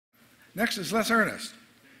Next is Les Earnest.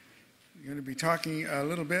 We're going to be talking a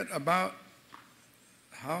little bit about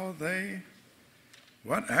how they,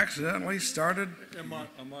 accidentally started.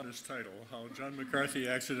 A modest title, How John McCarthy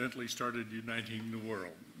Accidentally Started Uniting the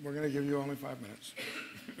World. We're going to give you only 5 minutes,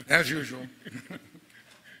 as usual.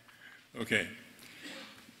 Okay.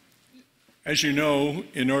 As you know,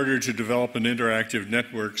 in order to develop an interactive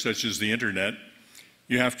network such as the internet,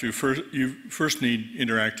 you first need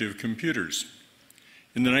interactive computers.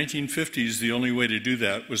 In the 1950s, the only way to do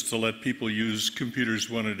that was to let people use computers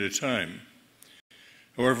one at a time.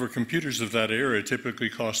 However, computers of that era typically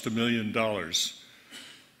cost $1 million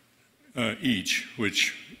each,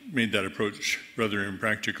 which made that approach rather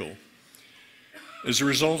impractical. As a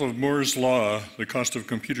result of Moore's law, the cost of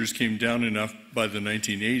computers came down enough by the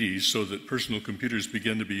 1980s so that personal computers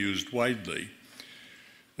began to be used widely.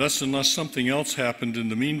 Thus, unless something else happened in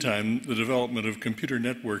the meantime, the development of computer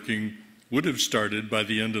networking would have started by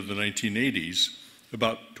the end of the 1980s,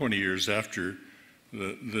 about 20 years after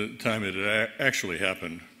the time it had actually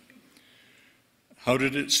happened. How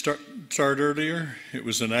did it start earlier? It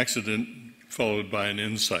was an accident followed by an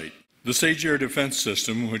insight. The SAGE air defense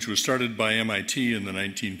system, which was started by MIT in the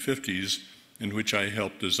 1950s, and which I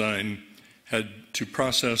helped design, had to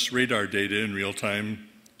process radar data in real time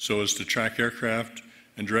so as to track aircraft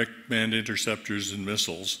and direct manned interceptors and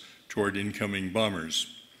missiles toward incoming bombers.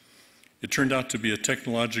 It turned out to be a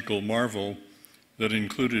technological marvel that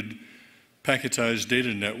included packetized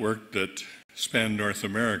data network that spanned North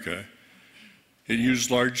America. It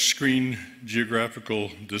used large screen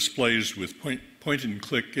geographical displays with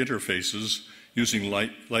point-and-click interfaces using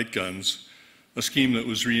light guns, a scheme that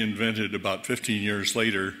was reinvented about 15 years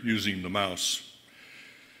later using the mouse.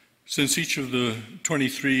 Since each of the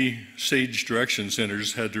 23 SAGE direction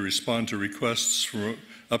centers had to respond to requests from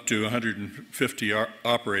up to 150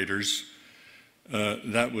 operators,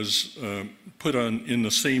 that was put in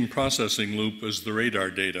the same processing loop as the radar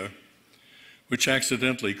data, which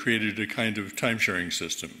accidentally created a kind of time-sharing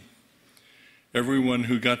system. Everyone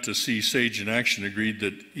who got to see SAGE in action agreed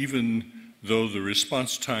that even though the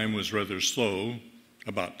response time was rather slow,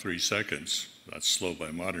 about 3 seconds, that's slow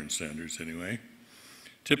by modern standards anyway,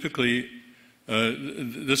 typically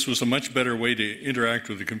this was a much better way to interact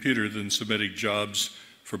with the computer than submitting jobs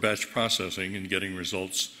for batch processing and getting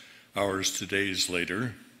results hours to days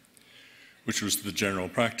later, which was the general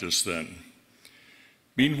practice then.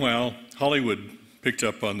 Meanwhile, Hollywood picked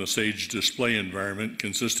up on the SAGE display environment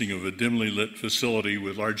consisting of a dimly lit facility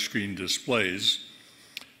with large screen displays.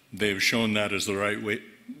 They've shown that as the right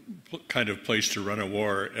kind of place to run a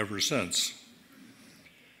war ever since.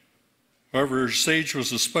 However, SAGE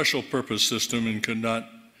was a special purpose system and could not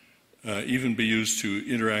even be used to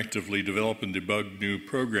interactively develop and debug new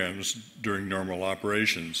programs during normal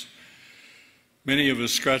operations. Many of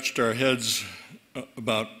us scratched our heads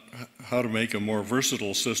about how to make a more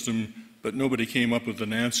versatile system, but nobody came up with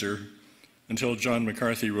an answer until John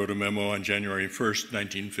McCarthy wrote a memo on January 1st,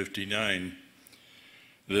 1959,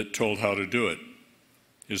 that told how to do it.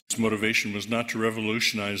 His motivation was not to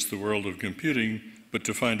revolutionize the world of computing, but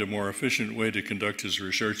to find a more efficient way to conduct his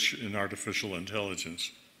research in artificial intelligence.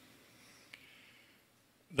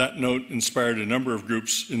 That note inspired a number of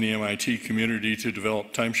groups in the MIT community to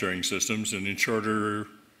develop time-sharing systems, and in short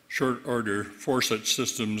order, 4 such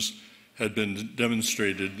systems had been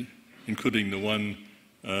demonstrated, including the one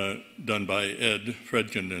done by Ed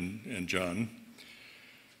Fredkin and John.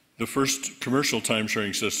 The first commercial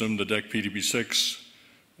time-sharing system, the DEC PDB-6,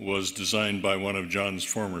 was designed by one of John's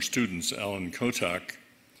former students, Alan Kotak,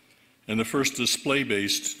 and the first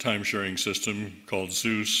display-based time-sharing system, called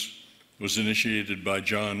Zeus, was initiated by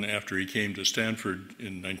John after he came to Stanford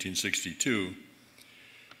in 1962.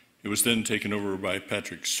 It was then taken over by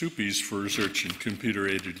Patrick Suppies for research in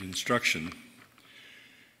computer-aided instruction.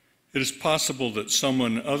 It is possible that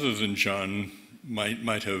someone other than John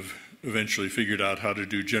might have eventually figured out how to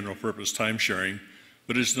do general-purpose time-sharing,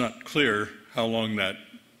 but it's not clear how long that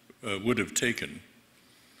would have taken.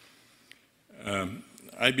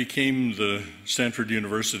 I became the Stanford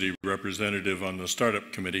University representative on the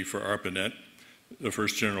startup committee for ARPANET, the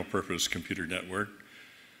first general-purpose computer network,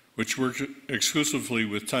 which worked exclusively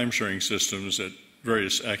with time-sharing systems at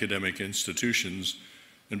various academic institutions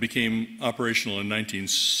and became operational in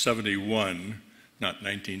 1971, not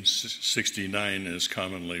 1969 as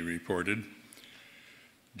commonly reported.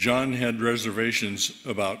 John had reservations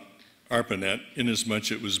about ARPANET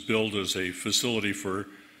inasmuch it was billed as a facility for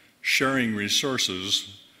sharing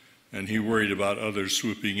resources, and he worried about others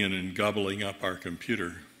swooping in and gobbling up our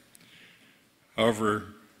computer. However,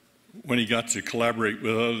 when he got to collaborate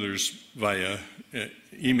with others via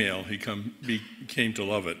email, he came to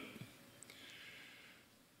love it.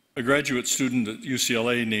 A graduate student at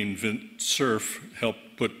UCLA named Vint Cerf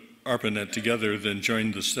helped put ARPANET together, then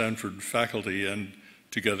joined the Stanford faculty and,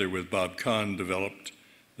 together with Bob Kahn, developed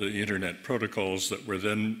the Internet protocols that were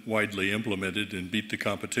then widely implemented and beat the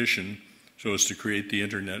competition so as to create the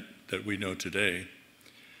Internet that we know today.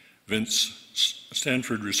 Vint's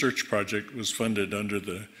Stanford research project was funded under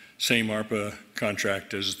the same ARPA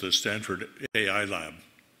contract as the Stanford AI Lab.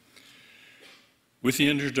 With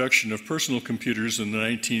the introduction of personal computers in the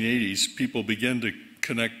 1980s, people began to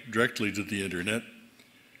connect directly to the Internet.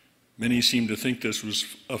 Many seem to think this was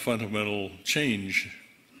a fundamental change,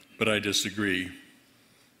 but I disagree.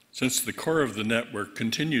 Since the core of the network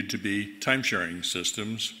continued to be time-sharing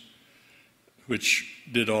systems, which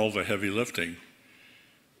did all the heavy lifting.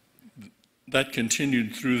 That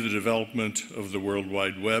continued through the development of the World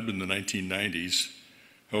Wide Web in the 1990s.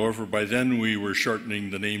 However, by then we were shortening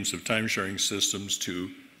the names of time-sharing systems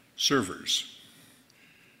to servers.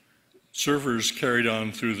 Servers carried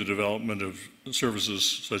on through the development of services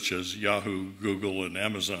such as Yahoo, Google, and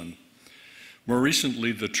Amazon. More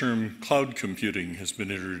recently, the term cloud computing has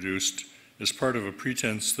been introduced as part of a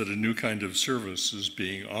pretense that a new kind of service is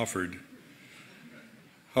being offered.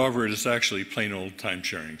 However, it is actually plain old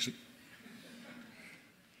time-sharing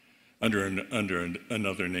under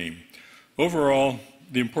another name. Overall,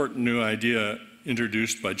 the important new idea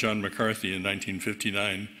introduced by John McCarthy in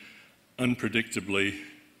 1959 unpredictably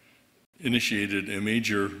initiated a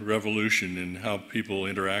major revolution in how people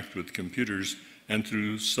interact with computers and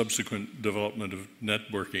through subsequent development of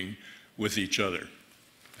networking with each other.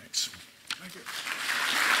 Thanks. Thank you.